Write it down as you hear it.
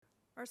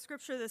Our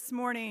scripture this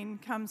morning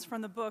comes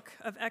from the book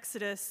of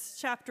Exodus,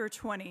 chapter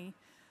 20,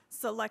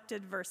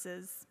 selected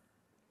verses.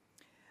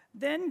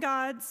 Then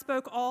God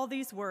spoke all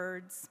these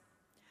words,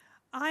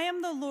 I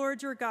am the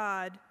Lord your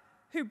God,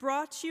 who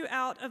brought you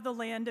out of the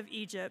land of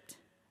Egypt,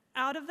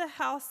 out of the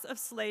house of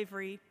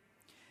slavery.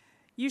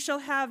 You shall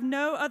have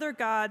no other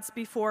gods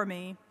before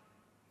me.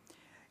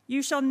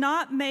 You shall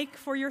not make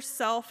for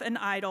yourself an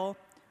idol,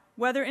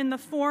 whether in the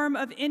form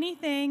of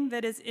anything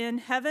that is in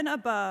heaven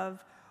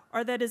above,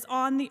 or that is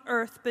on the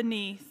earth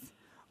beneath,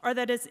 or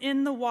that is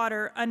in the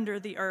water under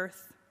the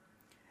earth.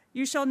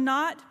 You shall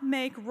not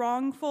make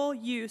wrongful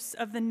use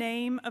of the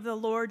name of the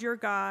Lord your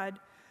God,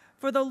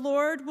 for the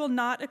Lord will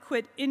not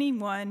acquit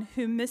anyone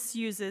who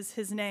misuses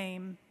his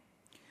name.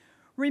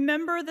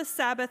 Remember the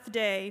Sabbath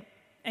day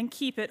and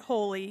keep it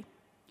holy.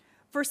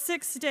 For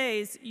 6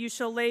 days you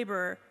shall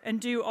labor and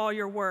do all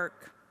your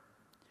work.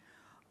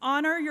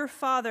 Honor your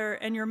father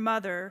and your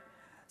mother,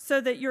 so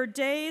that your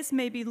days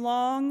may be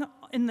long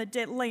in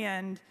the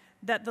land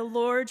that the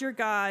Lord your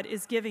God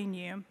is giving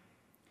you.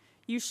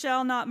 You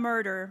shall not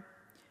murder.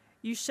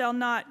 You shall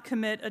not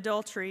commit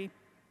adultery.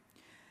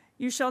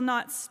 You shall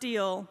not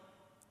steal.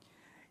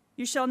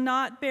 You shall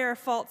not bear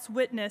false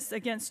witness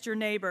against your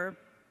neighbor.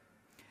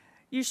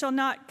 You shall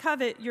not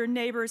covet your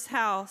neighbor's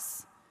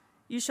house.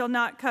 You shall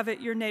not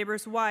covet your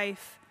neighbor's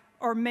wife,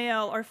 or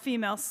male or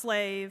female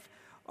slave,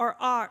 or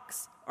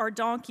ox, or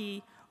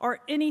donkey, or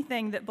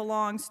anything that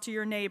belongs to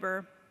your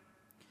neighbor.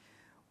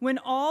 When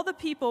all the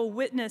people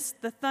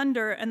witnessed the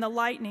thunder and the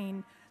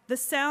lightning, the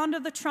sound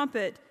of the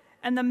trumpet,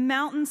 and the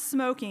mountain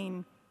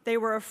smoking, they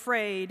were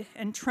afraid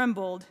and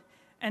trembled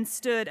and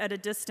stood at a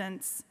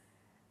distance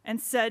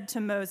and said to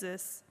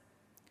Moses,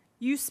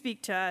 You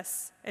speak to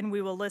us, and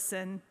we will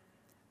listen,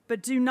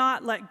 but do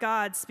not let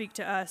God speak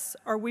to us,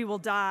 or we will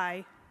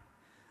die.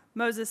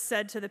 Moses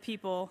said to the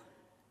people,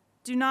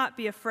 Do not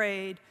be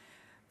afraid,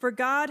 for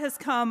God has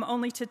come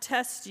only to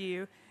test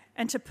you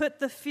and to put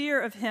the fear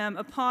of him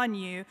upon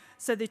you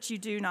so that you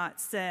do not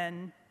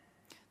sin.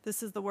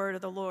 This is the word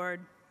of the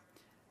Lord.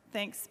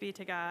 Thanks be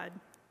to God.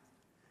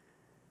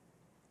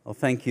 Well,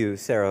 thank you,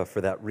 Sarah, for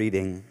that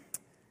reading.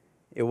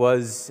 It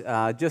was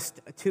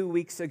just 2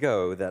 weeks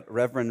ago that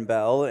Reverend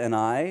Bell and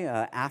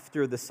I,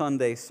 after the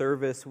Sunday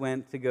service,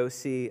 went to go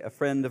see a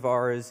friend of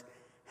ours,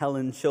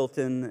 Helen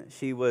Chilton.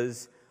 She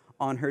was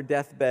on her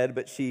deathbed,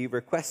 but she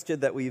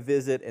requested that we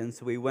visit, and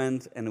so we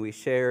went and we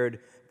shared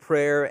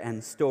prayer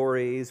and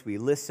stories. We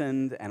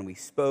listened and we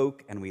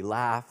spoke and we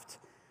laughed.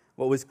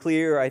 What was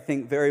clear, I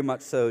think very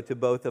much so to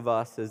both of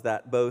us, is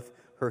that both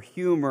her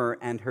humor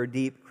and her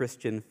deep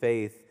Christian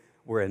faith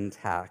were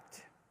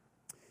intact.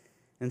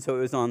 And so it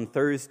was on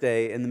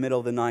Thursday in the middle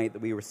of the night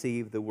that we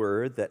received the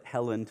word that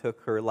Helen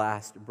took her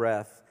last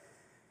breath.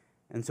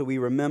 And so we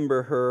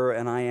remember her,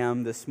 and I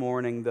am this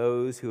morning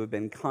those who have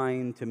been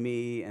kind to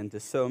me and to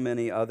so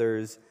many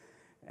others.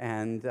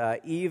 And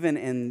even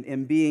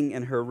in being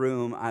in her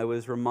room, I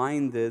was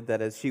reminded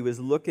that as she was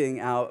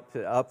looking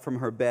up from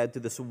her bed to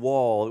this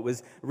wall, it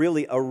was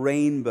really a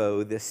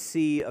rainbow, this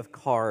sea of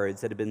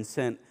cards that had been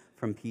sent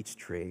from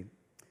Peachtree.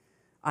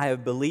 I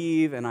have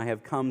believed and I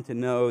have come to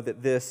know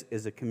that this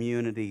is a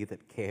community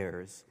that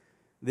cares.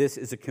 This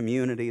is a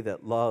community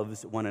that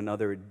loves one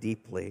another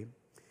deeply.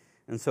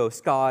 And so,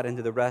 Scott, and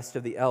to the rest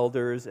of the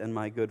elders and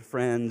my good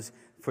friends,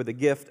 for the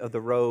gift of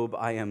the robe,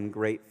 I am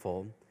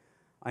grateful.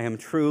 I am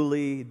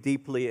truly,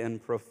 deeply,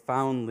 and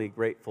profoundly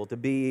grateful to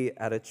be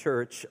at a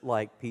church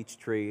like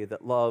Peachtree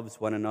that loves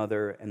one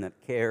another and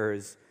that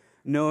cares,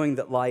 knowing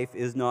that life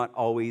is not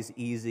always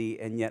easy,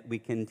 and yet we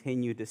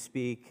continue to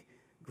speak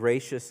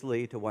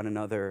graciously to one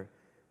another.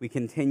 We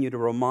continue to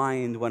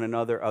remind one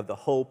another of the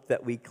hope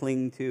that we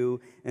cling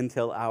to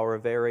until our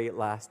very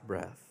last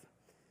breath.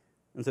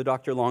 And so,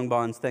 Dr.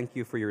 Longbonds, thank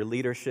you for your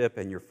leadership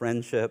and your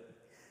friendship.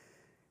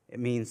 It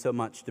means so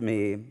much to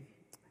me.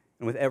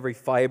 And with every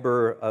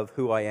fiber of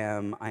who I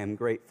am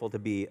grateful to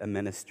be a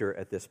minister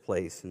at this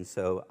place. And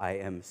so I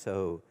am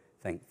so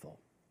thankful.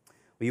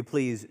 Will you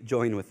please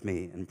join with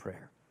me in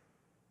prayer?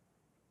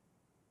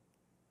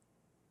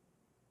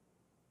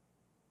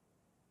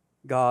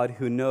 God,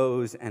 who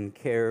knows and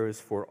cares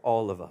for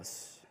all of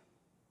us,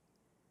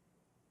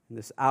 in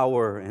this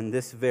hour, in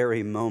this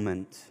very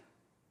moment,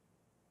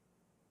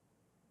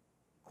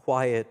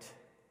 quiet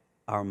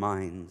our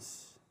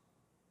minds,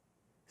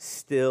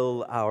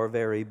 still our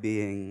very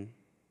being,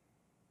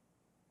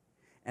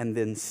 and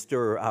then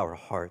stir our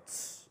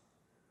hearts,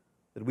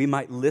 that we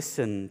might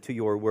listen to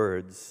your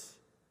words.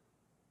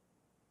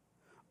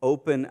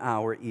 Open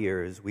our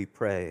ears, we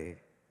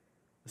pray,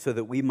 so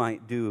that we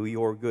might do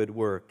your good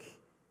work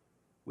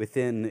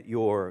within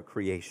your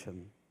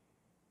creation.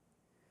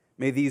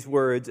 May these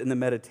words and the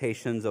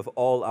meditations of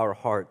all our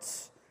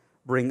hearts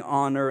bring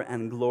honor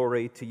and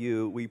glory to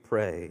you, we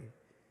pray.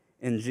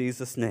 In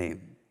Jesus'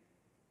 name,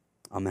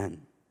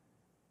 amen.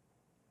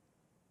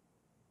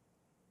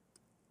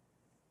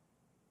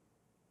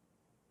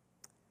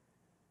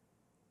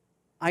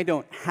 I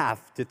don't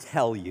have to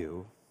tell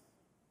you.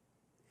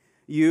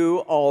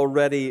 You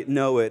already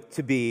know it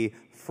to be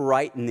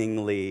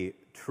frighteningly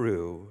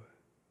true.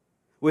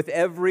 with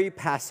every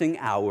passing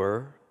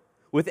hour,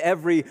 with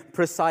every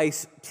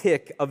precise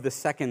tick of the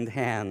second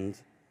hand,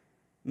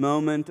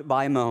 moment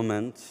by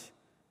moment,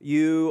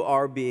 you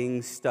are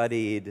being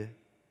studied,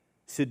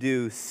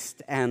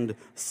 seduced, and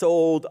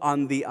sold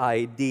on the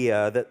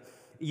idea that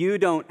you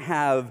don't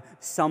have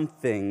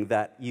something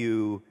that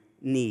you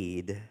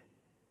need.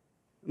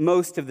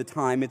 Most of the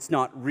time, it's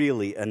not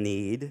really a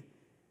need.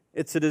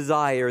 It's a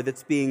desire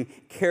that's being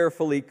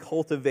carefully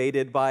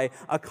cultivated by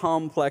a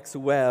complex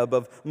web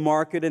of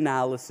market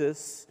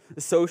analysis,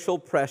 social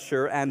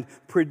pressure, and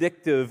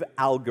predictive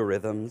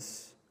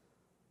algorithms.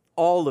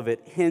 All of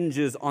it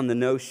hinges on the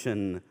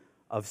notion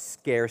of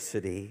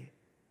scarcity.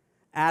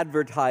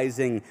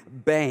 Advertising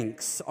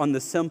banks on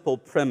the simple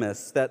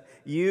premise that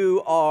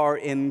you are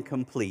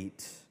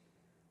incomplete.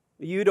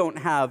 You don't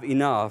have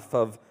enough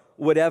of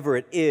whatever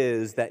it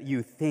is that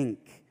you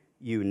think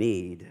you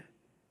need.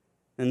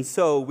 And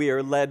so we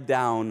are led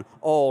down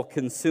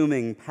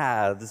all-consuming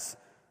paths,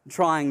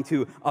 trying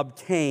to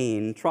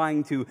obtain,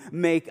 trying to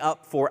make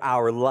up for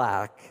our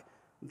lack,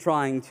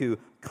 trying to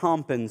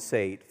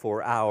compensate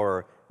for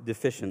our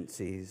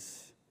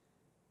deficiencies.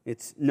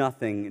 It's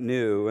nothing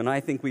new, and I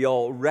think we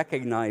all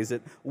recognize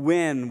it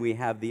when we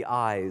have the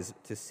eyes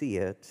to see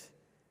it.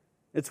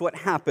 It's what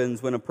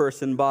happens when a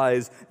person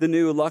buys the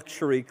new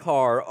luxury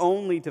car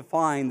only to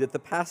find that the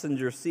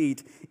passenger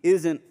seat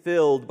isn't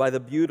filled by the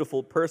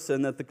beautiful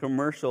person that the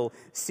commercial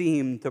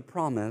seemed to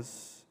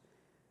promise.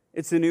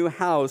 It's a new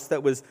house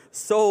that was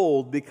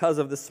sold because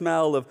of the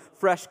smell of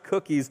fresh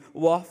cookies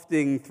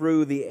wafting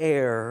through the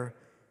air.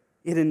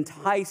 It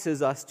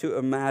entices us to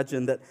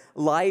imagine that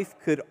life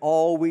could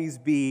always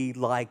be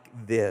like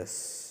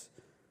this.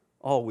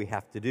 All we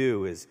have to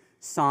do is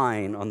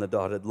sign on the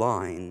dotted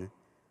line.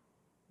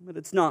 But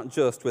it's not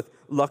just with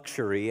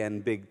luxury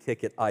and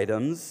big-ticket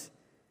items.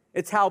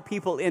 It's how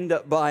people end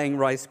up buying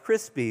Rice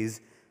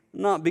Krispies,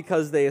 not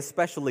because they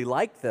especially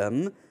like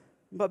them,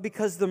 but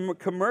because the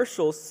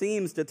commercial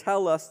seems to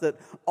tell us that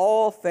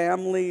all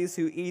families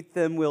who eat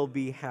them will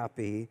be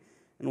happy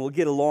and will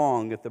get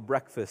along at the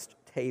breakfast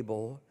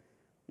table.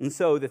 And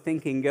so the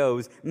thinking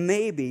goes,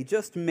 maybe,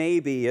 just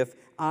maybe, if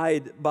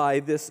I'd buy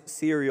this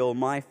cereal,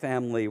 my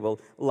family will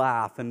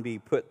laugh and be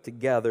put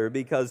together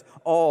because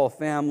all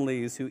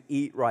families who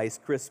eat Rice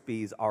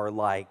Krispies are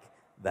like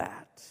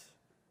that.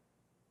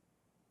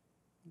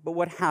 But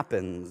what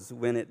happens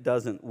when it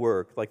doesn't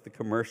work like the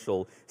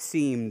commercial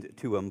seemed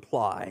to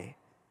imply?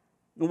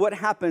 What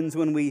happens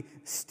when we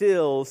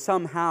still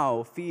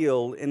somehow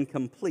feel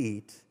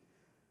incomplete?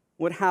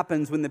 What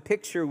happens when the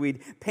picture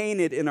we'd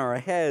painted in our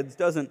heads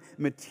doesn't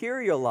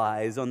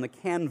materialize on the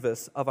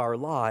canvas of our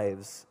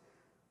lives?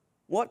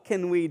 What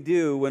can we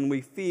do when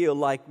we feel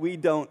like we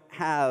don't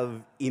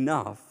have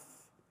enough?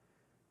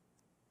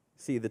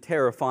 See, the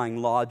terrifying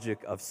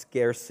logic of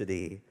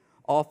scarcity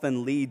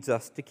often leads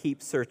us to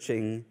keep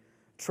searching,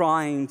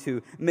 trying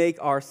to make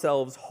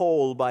ourselves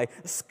whole by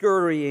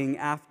scurrying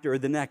after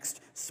the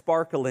next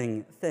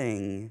sparkling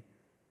thing.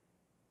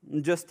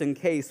 Just in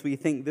case we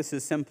think this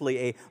is simply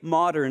a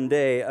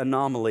modern-day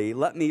anomaly,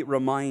 let me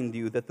remind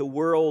you that the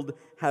world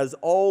has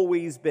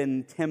always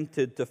been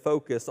tempted to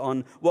focus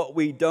on what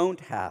we don't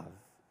have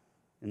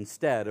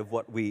instead of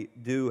what we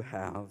do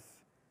have.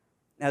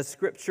 As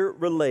Scripture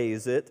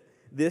relays it,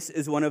 this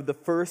is one of the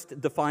first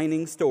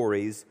defining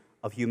stories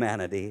of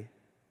humanity.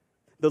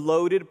 The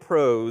loaded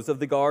prose of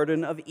the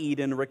Garden of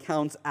Eden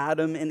recounts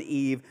Adam and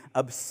Eve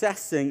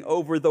obsessing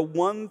over the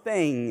one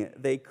thing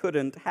they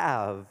couldn't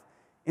have,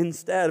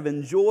 instead of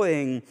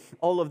enjoying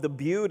all of the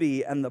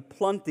beauty and the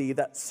plenty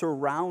that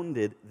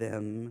surrounded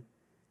them.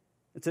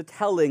 It's a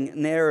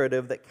telling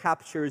narrative that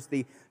captures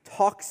the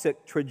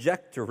toxic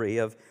trajectory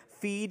of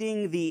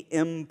feeding the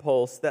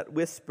impulse that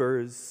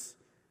whispers,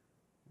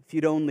 if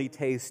you'd only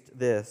taste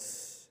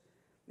this,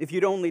 if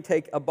you'd only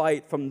take a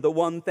bite from the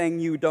one thing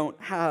you don't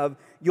have,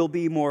 you'll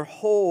be more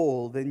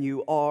whole than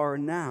you are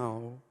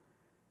now.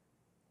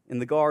 In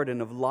the garden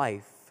of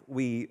life,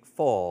 we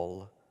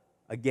fall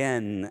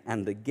again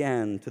and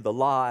again to the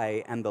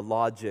lie and the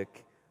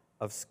logic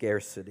of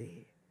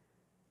scarcity.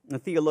 The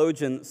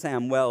theologian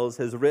Sam Wells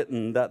has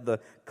written that the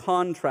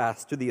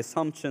contrast to the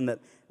assumption that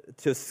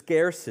to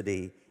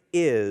scarcity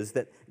is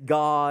that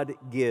God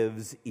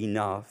gives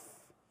enough,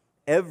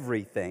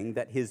 everything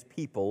that his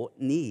people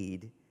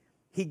need.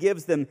 He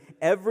gives them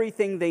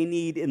everything they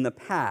need in the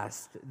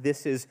past.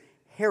 This is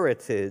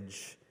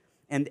heritage,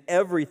 and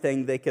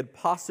everything they could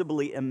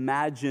possibly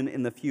imagine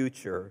in the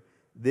future.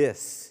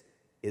 This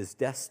is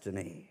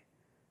destiny.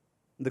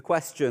 The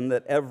question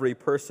that every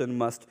person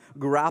must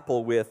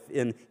grapple with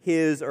in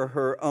his or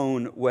her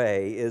own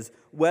way is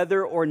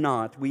whether or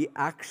not we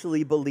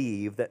actually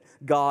believe that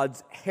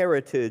God's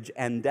heritage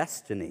and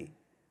destiny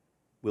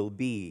will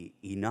be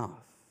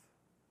enough.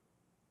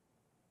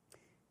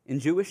 In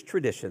Jewish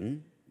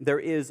tradition, there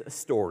is a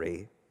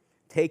story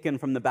taken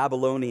from the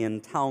Babylonian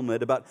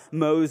Talmud about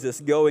Moses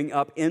going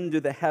up into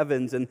the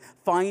heavens and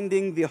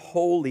finding the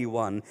Holy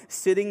One,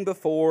 sitting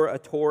before a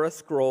Torah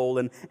scroll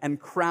and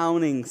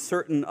crowning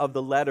certain of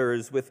the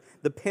letters with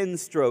the pen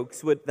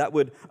strokes that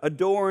would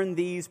adorn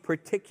these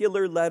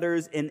particular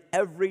letters in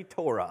every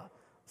Torah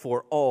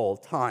for all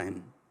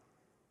time.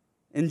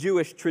 In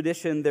Jewish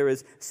tradition, there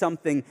is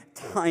something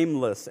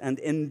timeless and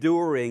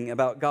enduring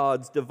about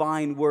God's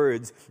divine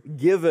words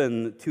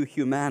given to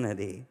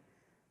humanity.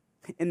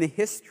 In the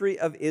history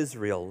of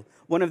Israel,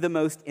 one of the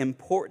most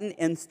important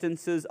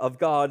instances of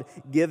God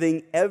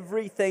giving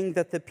everything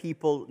that the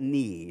people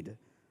need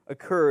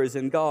occurs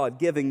in God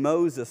giving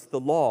Moses the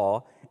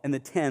law and the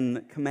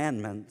 10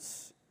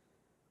 Commandments.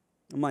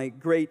 My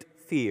great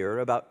fear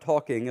about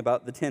talking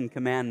about the 10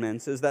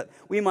 Commandments is that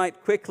we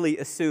might quickly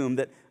assume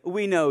that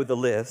we know the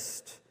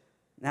list.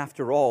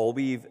 After all,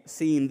 we've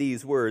seen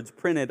these words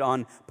printed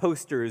on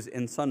posters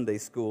in Sunday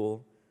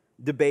school,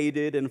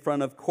 debated in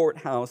front of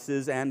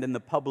courthouses and in the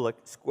public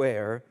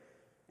square,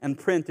 and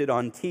printed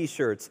on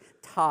T-shirts,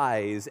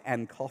 ties,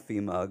 and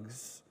coffee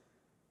mugs.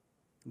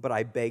 But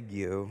I beg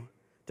you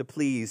to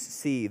please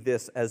see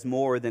this as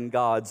more than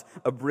God's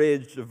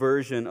abridged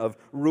version of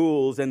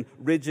rules and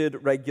rigid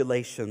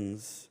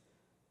regulations.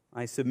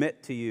 I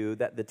submit to you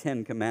that the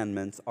 10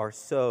 Commandments are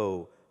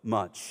so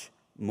much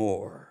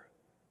more.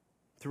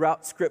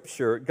 Throughout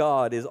Scripture,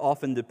 God is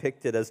often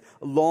depicted as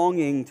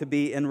longing to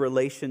be in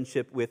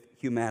relationship with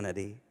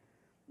humanity.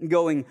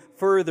 Going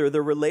further,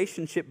 the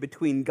relationship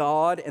between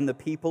God and the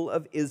people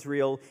of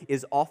Israel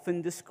is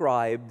often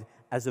described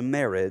as a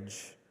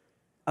marriage.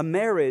 A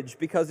marriage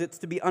because it's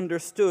to be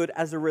understood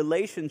as a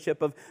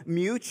relationship of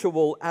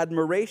mutual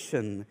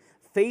admiration,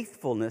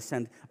 faithfulness,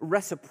 and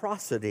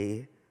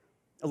reciprocity.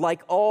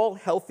 Like all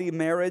healthy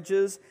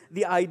marriages,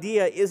 the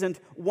idea isn't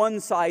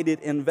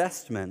one-sided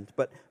investment,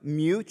 but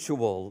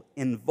mutual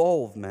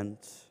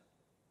involvement.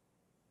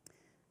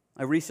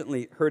 I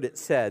recently heard it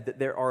said that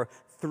there are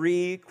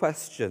 3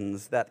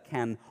 questions that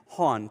can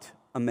haunt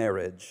a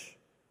marriage.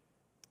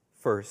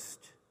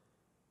 First,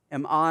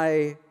 am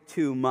I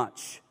too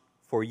much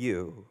for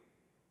you?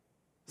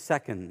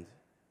 Second,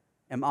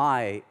 am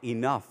I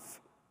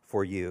enough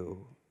for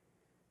you?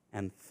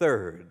 And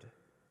third,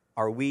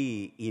 are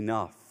we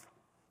enough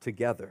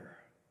together?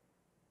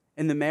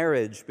 In the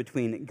marriage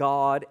between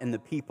God and the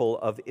people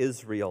of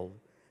Israel,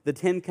 the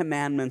 10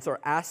 Commandments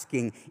are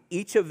asking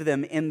each of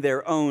them in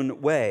their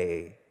own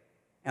way,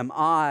 am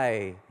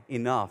I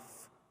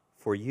enough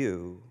for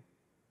you?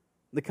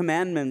 The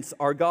commandments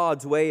are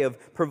God's way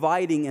of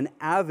providing an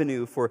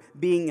avenue for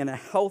being in a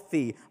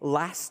healthy,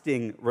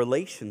 lasting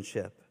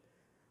relationship.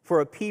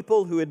 For a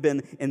people who had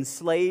been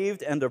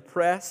enslaved and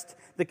oppressed,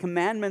 the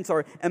commandments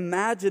are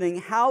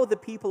imagining how the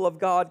people of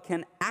God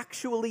can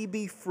actually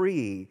be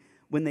free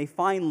when they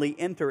finally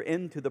enter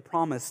into the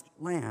promised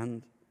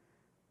land.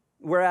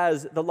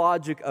 Whereas the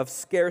logic of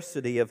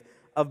scarcity,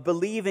 of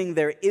believing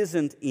there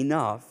isn't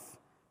enough,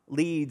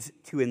 leads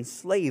to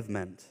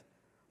enslavement.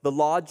 The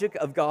logic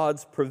of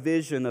God's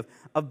provision,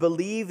 of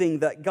believing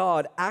that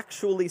God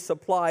actually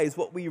supplies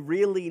what we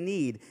really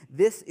need,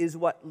 this is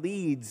what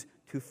leads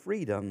to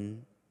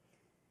freedom.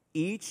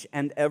 Each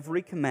and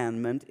every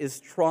commandment is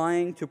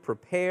trying to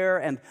prepare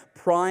and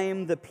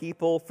prime the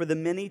people for the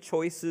many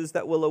choices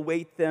that will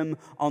await them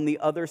on the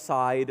other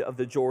side of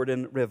the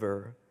Jordan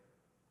River.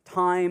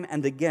 Time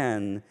and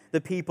again,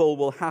 the people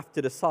will have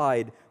to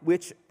decide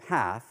which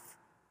path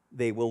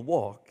they will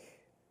walk.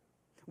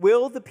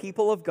 Will the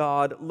people of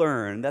God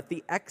learn that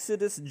the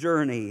Exodus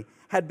journey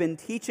had been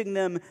teaching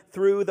them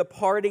through the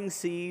parting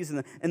seas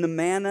and the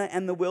manna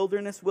and the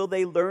wilderness? Will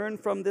they learn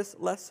from this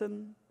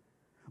lesson?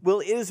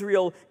 Will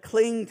Israel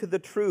cling to the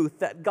truth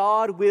that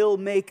God will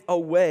make a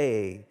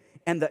way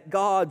and that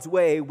God's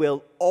way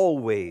will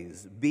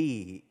always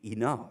be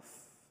enough?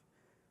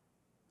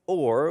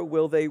 Or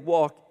will they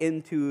walk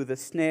into the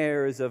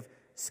snares of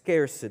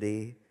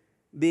scarcity,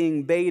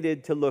 being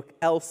baited to look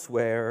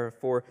elsewhere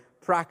for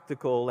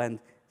practical and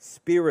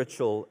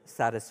spiritual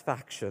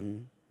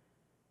satisfaction?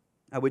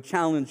 I would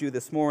challenge you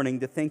this morning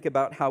to think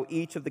about how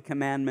each of the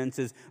commandments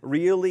is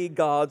really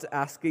God's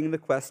asking the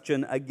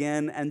question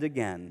again and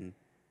again,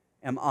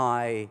 am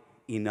I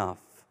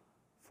enough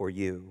for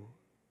you?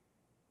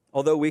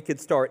 Although we could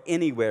start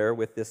anywhere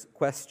with this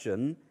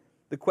question,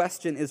 the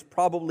question is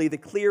probably the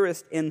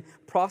clearest in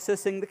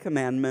processing the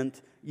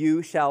commandment,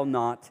 you shall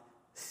not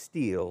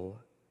steal.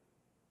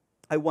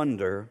 I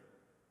wonder,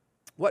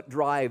 what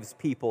drives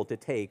people to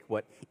take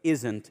what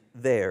isn't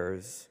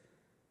theirs?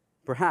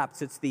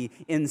 Perhaps it's the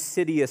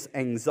insidious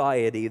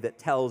anxiety that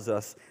tells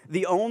us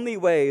the only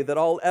way that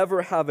I'll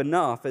ever have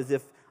enough is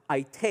if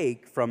I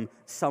take from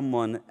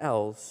someone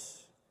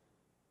else.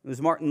 It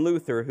was Martin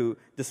Luther who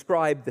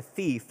described the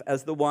thief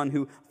as the one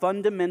who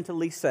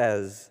fundamentally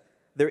says,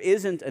 there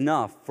isn't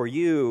enough for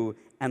you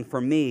and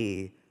for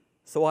me,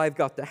 so I've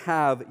got to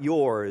have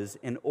yours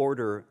in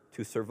order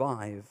to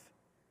survive.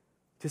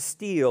 To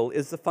steal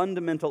is the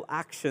fundamental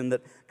action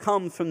that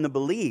comes from the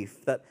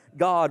belief that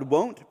God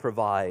won't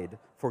provide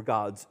for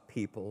God's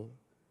people.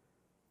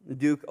 The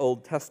Duke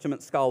Old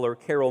Testament scholar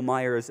Carol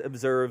Myers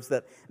observes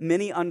that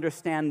many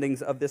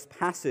understandings of this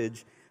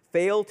passage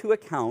fail to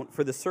account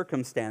for the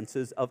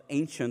circumstances of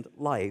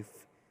ancient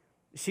life.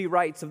 She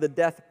writes of the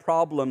death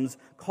problems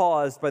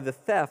caused by the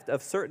theft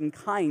of certain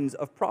kinds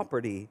of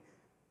property,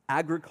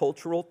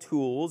 agricultural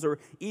tools, or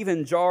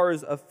even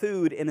jars of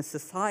food in a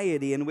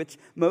society in which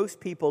most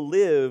people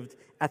lived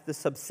at the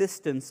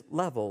subsistence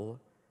level.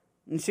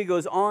 And she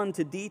goes on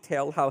to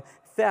detail how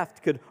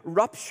theft could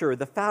rupture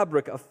the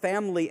fabric of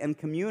family and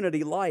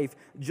community life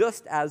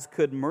just as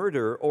could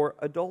murder or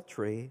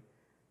adultery.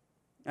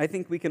 I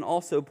think we can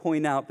also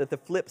point out that the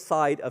flip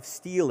side of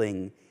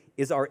stealing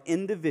is our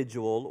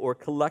individual or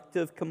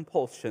collective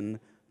compulsion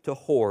to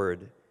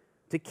hoard,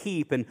 to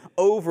keep an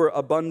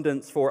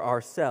overabundance for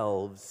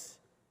ourselves.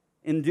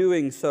 In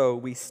doing so,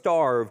 we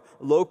starve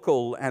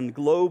local and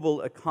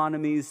global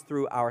economies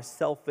through our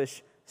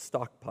selfish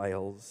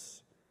stockpiles.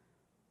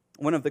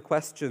 One of the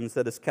questions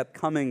that has kept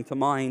coming to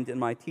mind in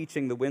my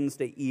teaching the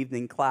Wednesday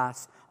evening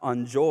class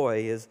on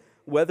joy is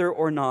whether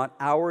or not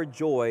our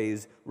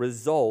joys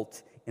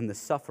result in the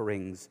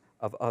sufferings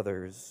of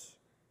others.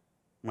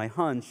 My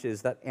hunch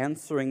is that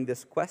answering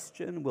this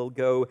question will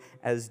go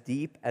as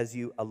deep as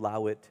you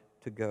allow it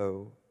to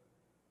go.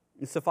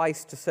 And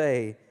suffice to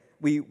say,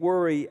 we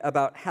worry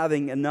about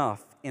having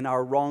enough in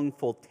our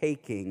wrongful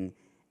taking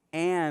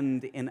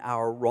and in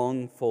our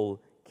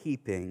wrongful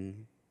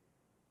keeping.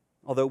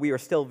 Although we are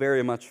still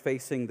very much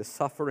facing the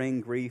suffering,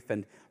 grief,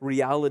 and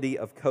reality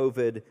of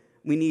COVID,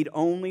 we need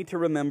only to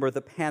remember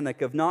the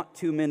panic of not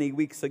too many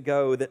weeks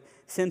ago that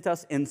sent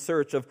us in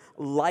search of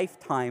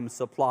lifetime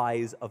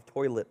supplies of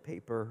toilet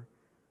paper.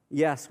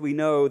 Yes, we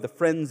know the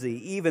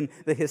frenzy, even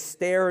the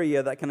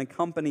hysteria that can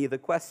accompany the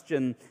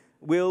question,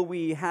 will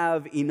we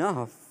have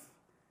enough?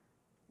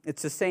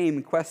 It's the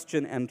same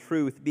question and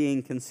truth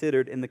being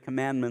considered in the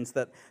commandments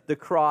that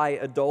decry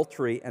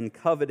adultery and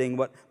coveting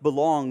what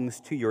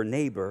belongs to your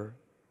neighbor.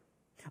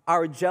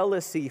 Our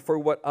jealousy for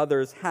what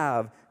others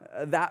have,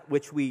 that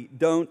which we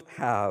don't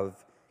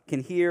have,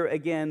 can here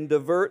again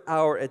divert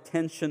our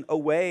attention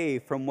away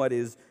from what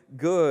is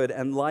good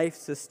and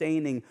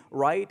life-sustaining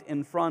right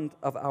in front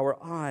of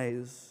our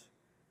eyes.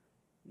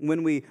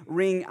 When we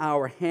wring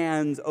our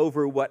hands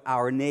over what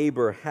our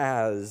neighbor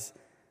has,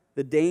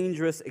 the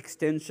dangerous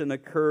extension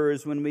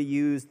occurs when we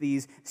use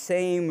these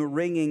same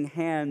wringing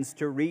hands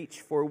to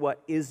reach for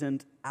what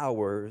isn't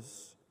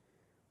ours.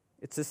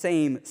 It's the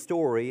same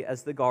story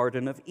as the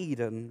Garden of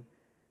Eden,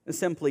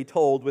 simply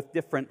told with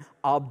different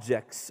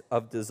objects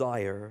of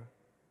desire.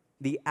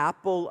 The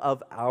apple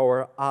of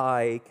our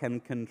eye can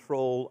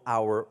control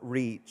our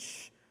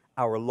reach,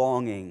 our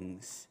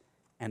longings,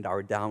 and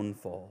our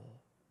downfall.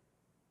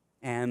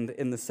 And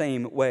in the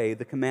same way,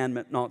 the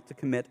commandment not to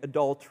commit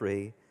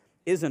adultery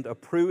isn't a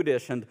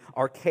prudish and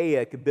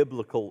archaic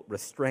biblical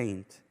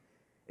restraint.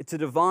 It's a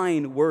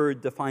divine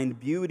word to find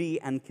beauty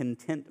and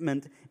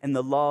contentment in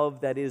the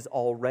love that is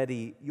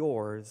already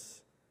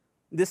yours.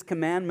 This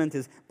commandment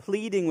is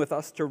pleading with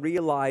us to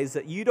realize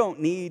that you don't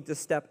need to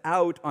step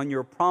out on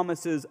your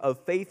promises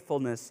of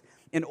faithfulness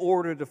in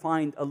order to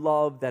find a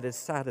love that is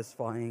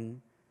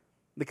satisfying.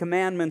 The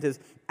commandment is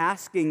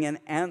asking and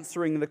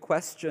answering the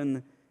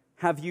question,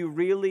 have you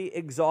really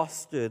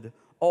exhausted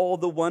all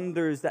the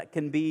wonders that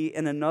can be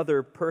in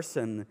another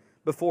person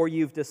before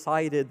you've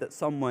decided that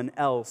someone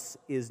else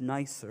is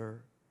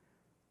nicer?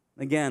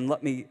 Again,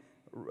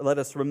 let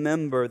us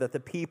remember that the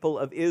people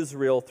of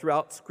Israel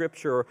throughout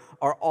Scripture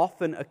are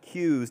often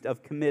accused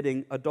of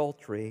committing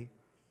adultery,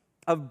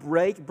 of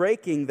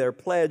breaking their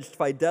pledged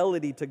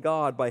fidelity to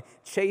God by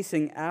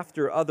chasing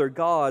after other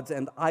gods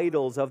and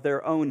idols of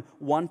their own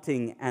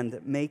wanting and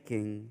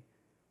making.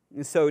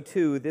 And so,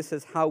 too, this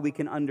is how we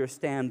can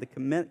understand the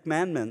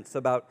commandments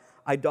about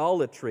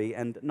idolatry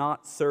and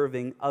not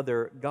serving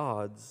other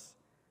gods.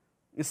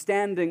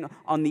 Standing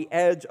on the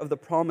edge of the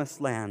promised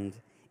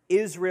land,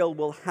 Israel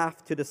will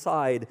have to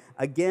decide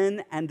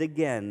again and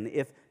again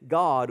if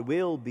God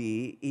will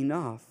be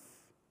enough.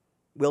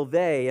 Will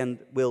they, and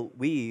will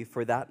we,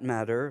 for that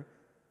matter,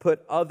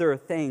 put other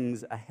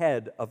things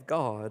ahead of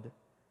God?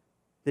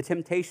 The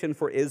temptation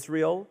for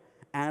Israel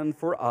and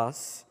for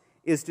us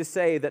is to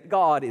say that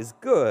God is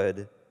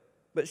good,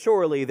 but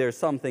surely there's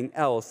something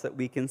else that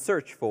we can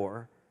search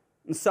for,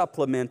 and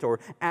supplement or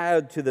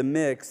add to the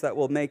mix that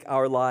will make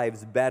our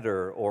lives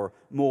better or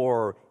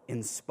more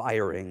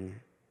inspiring.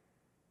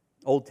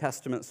 Old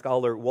Testament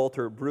scholar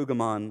Walter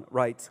Brueggemann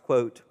writes,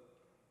 quote,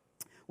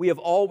 "We have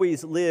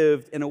always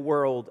lived in a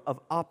world of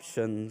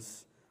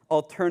options,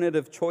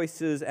 alternative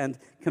choices, and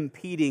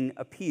competing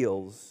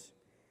appeals.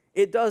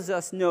 It does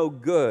us no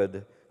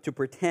good to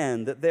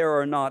pretend that there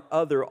are not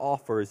other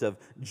offers of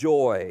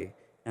joy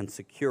and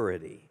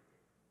security,"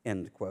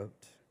 end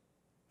quote.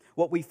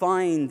 What we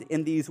find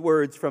in these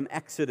words from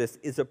Exodus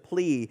is a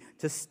plea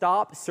to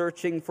stop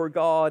searching for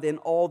God in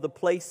all the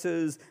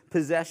places,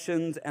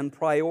 possessions, and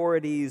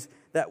priorities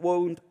that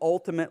won't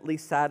ultimately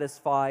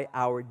satisfy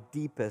our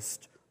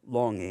deepest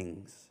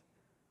longings.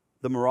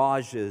 The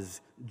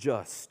mirages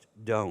just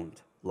don't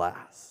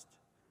last.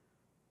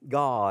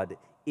 God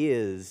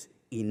is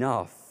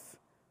enough.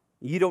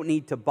 You don't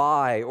need to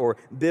buy or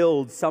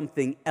build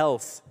something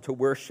else to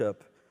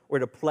worship or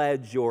to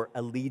pledge your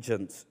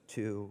allegiance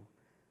to.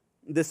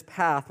 This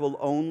path will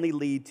only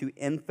lead to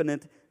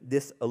infinite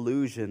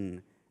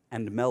disillusion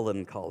and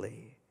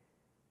melancholy.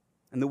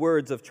 In the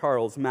words of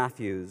Charles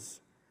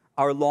Matthews,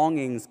 our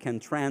longings can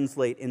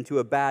translate into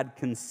a bad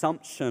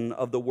consumption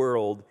of the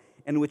world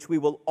in which we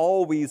will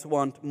always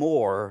want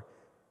more,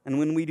 and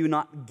when we do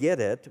not get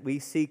it, we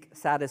seek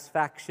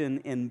satisfaction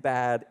in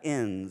bad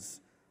ends,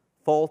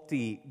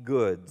 faulty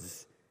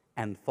goods,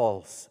 and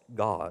false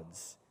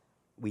gods.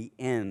 We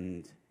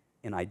end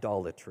in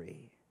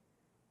idolatry.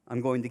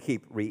 I'm going to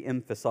keep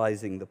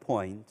re-emphasizing the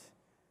point.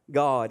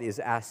 God is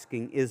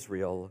asking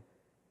Israel,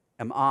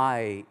 am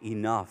I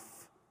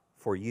enough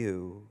for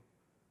you?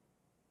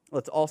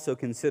 Let's also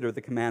consider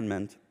the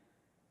commandment,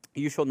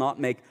 you shall not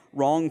make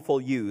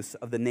wrongful use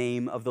of the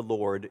name of the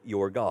Lord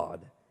your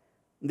God.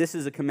 This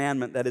is a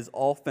commandment that is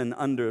often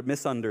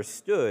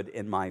misunderstood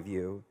in my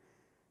view.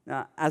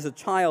 Now, as a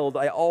child,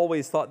 I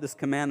always thought this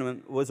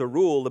commandment was a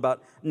rule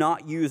about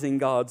not using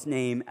God's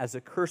name as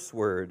a curse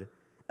word,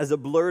 as a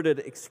blurted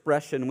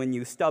expression when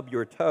you stub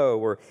your toe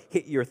or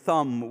hit your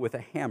thumb with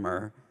a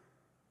hammer.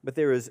 But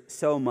there is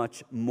so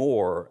much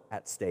more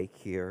at stake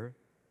here.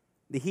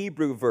 The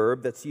Hebrew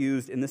verb that's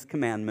used in this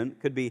commandment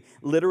could be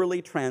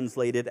literally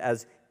translated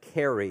as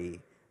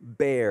carry,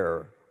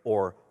 bear,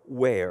 or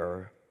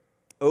wear.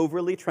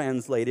 Overly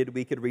translated,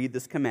 we could read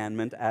this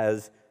commandment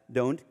as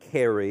don't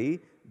carry,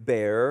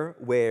 bear,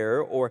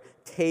 wear, or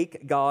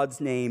take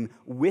God's name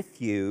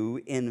with you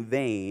in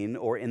vain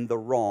or in the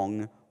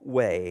wrong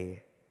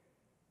way.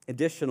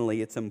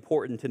 Additionally, it's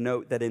important to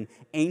note that in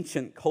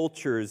ancient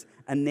cultures,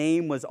 a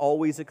name was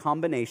always a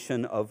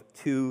combination of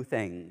two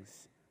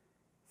things.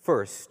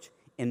 First,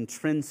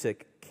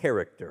 intrinsic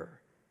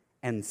character,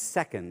 and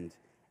second,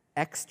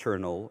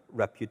 external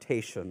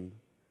reputation.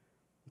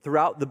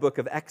 Throughout the book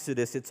of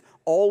Exodus, it's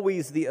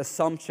always the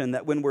assumption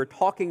that when we're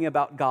talking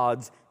about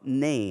God's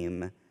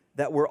name,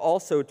 that we're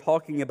also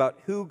talking about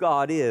who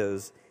God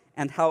is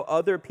and how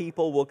other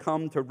people will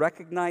come to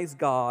recognize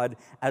God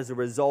as a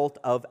result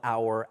of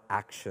our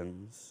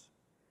actions.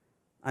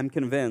 I'm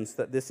convinced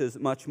that this is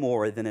much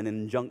more than an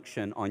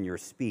injunction on your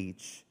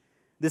speech.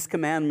 This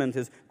commandment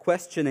is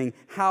questioning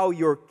how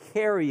you're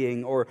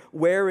carrying or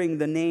wearing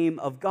the name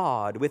of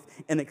God with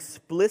an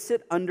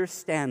explicit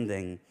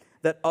understanding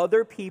that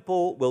other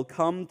people will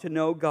come to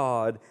know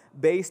God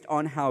based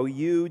on how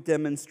you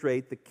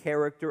demonstrate the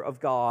character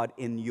of God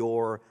in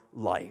your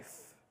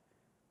life.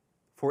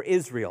 For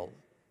Israel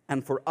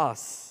and for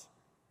us,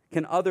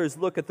 can others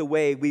look at the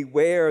way we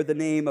wear the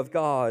name of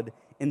God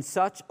in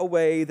such a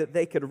way that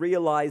they could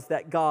realize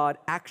that God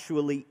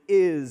actually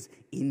is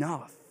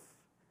enough?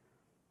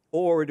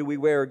 Or do we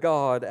wear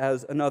God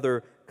as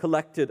another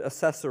collected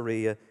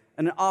accessory,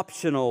 an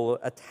optional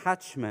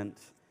attachment,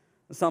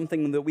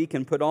 something that we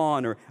can put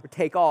on or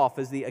take off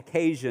as the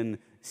occasion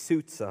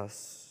suits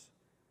us?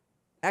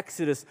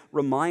 Exodus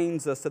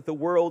reminds us that the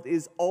world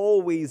is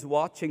always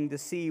watching to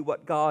see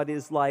what God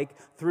is like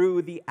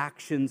through the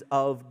actions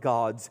of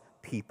God's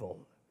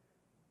people.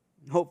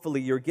 Hopefully,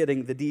 you're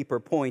getting the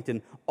deeper point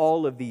in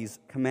all of these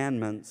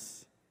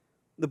commandments.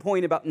 The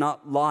point about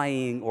not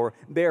lying or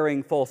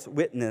bearing false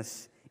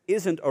witness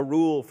isn't a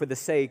rule for the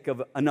sake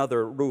of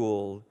another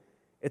rule.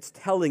 It's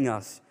telling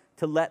us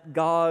to let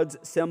God's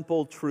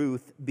simple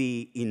truth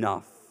be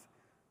enough.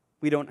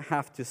 We don't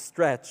have to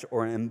stretch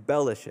or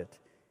embellish it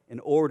in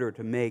order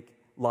to make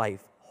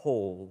life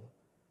whole.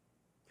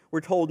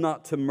 We're told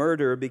not to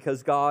murder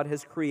because God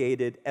has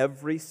created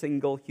every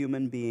single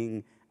human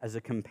being as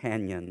a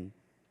companion.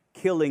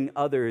 Killing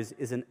others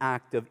is an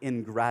act of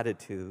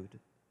ingratitude.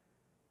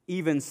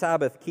 Even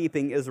Sabbath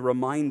keeping is a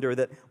reminder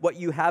that what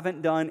you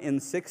haven't done in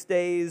 6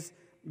 days,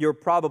 you're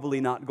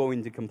probably not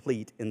going to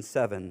complete in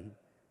 7.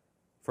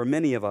 For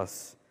many of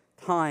us,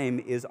 time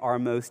is our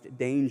most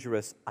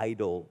dangerous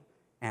idol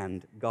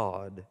and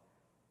God.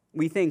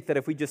 We think that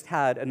if we just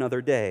had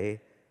another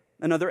day,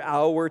 another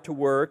hour to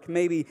work,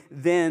 maybe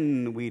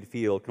then we'd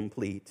feel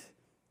complete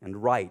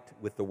and right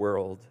with the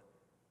world.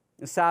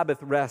 The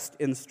Sabbath rest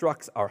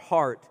instructs our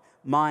heart,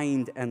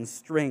 mind, and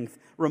strength,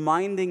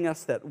 reminding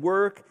us that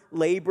work,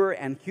 labor,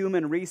 and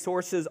human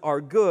resources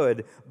are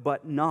good,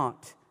 but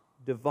not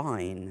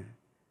divine.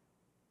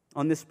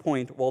 On this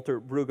point, Walter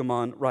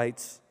Brueggemann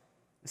writes,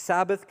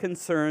 Sabbath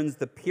concerns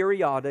the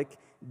periodic,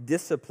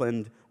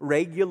 disciplined,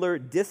 regular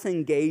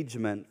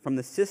disengagement from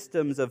the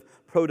systems of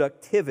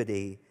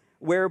productivity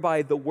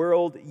whereby the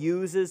world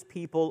uses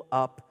people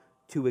up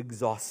to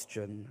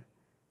exhaustion.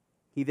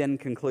 He then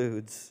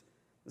concludes,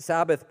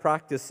 Sabbath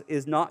practice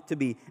is not to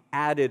be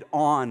added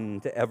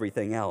on to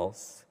everything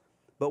else,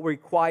 but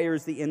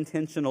requires the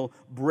intentional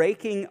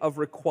breaking of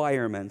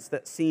requirements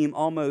that seem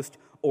almost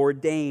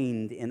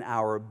ordained in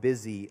our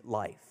busy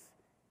life.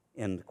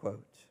 End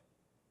quote.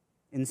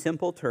 In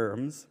simple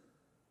terms,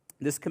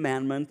 this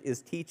commandment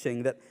is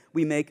teaching that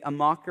we make a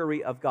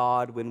mockery of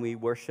God when we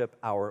worship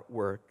our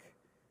work.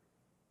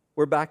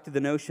 We're back to the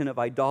notion of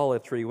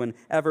idolatry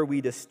whenever we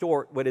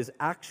distort what is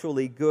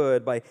actually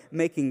good by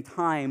making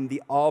time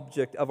the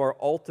object of our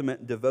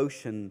ultimate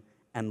devotion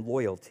and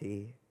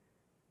loyalty.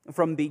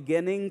 From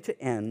beginning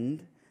to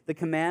end, the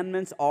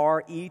commandments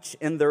are, each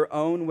in their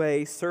own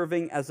way,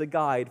 serving as a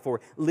guide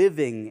for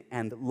living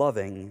and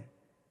loving.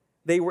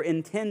 They were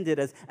intended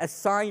as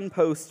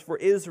signposts for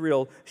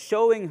Israel,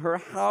 showing her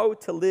how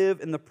to live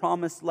in the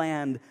promised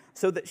land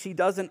so that she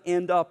doesn't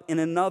end up in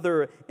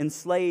another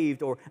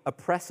enslaved or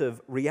oppressive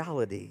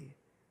reality.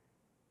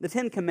 The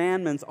Ten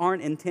Commandments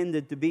aren't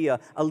intended to be a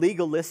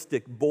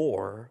legalistic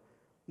bore.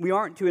 We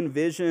aren't to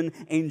envision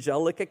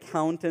angelic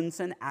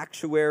accountants and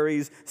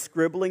actuaries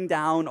scribbling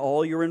down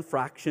all your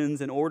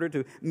infractions in order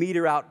to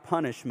meter out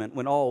punishment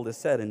when all is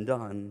said and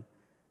done.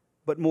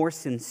 But more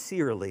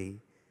sincerely,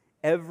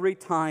 every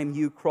time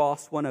you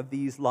cross one of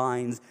these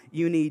lines,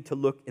 you need to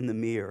look in the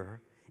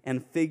mirror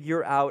and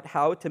figure out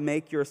how to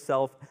make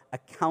yourself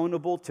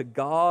accountable to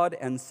God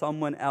and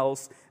someone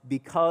else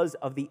because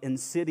of the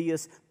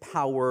insidious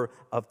power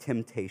of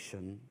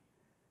temptation.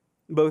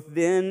 Both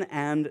then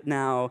and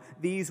now,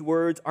 these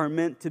words are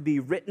meant to be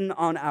written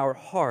on our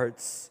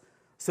hearts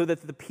so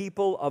that the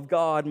people of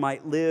God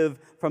might live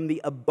from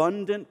the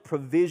abundant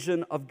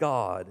provision of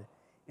God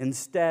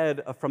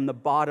instead of from the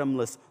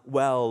bottomless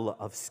well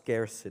of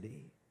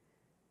scarcity.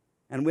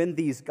 And when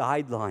these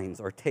guidelines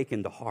are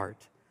taken to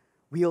heart,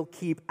 we'll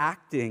keep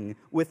acting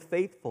with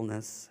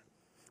faithfulness.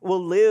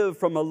 We'll live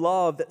from a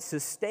love that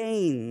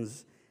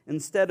sustains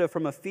instead of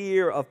from a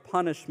fear of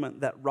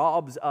punishment that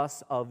robs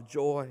us of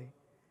joy.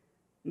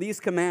 These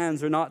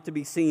commands are not to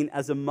be seen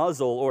as a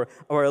muzzle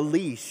or a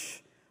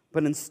leash,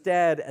 but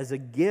instead as a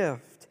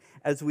gift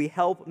as we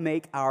help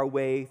make our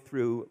way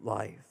through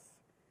life.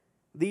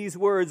 These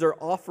words are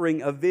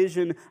offering a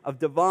vision of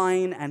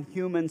divine and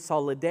human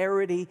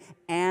solidarity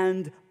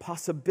and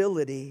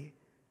possibility.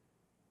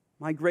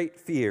 My great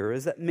fear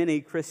is that many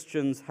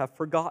Christians have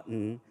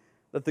forgotten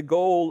that the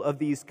goal of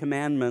these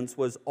commandments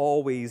was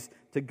always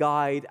to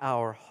guide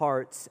our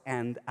hearts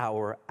and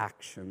our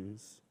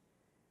actions.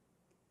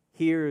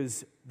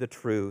 Here's the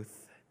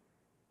truth.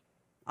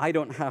 I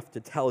don't have to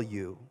tell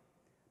you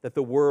that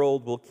the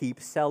world will keep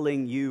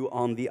selling you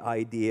on the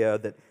idea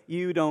that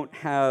you don't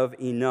have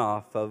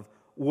enough of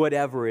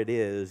whatever it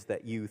is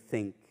that you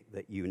think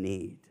that you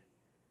need.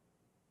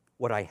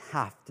 What I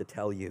have to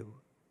tell you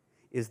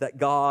is that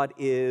God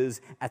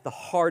is, at the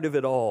heart of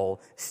it all,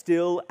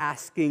 still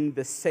asking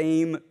the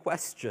same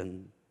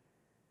question: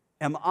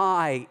 am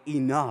I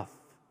enough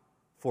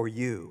for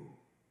you?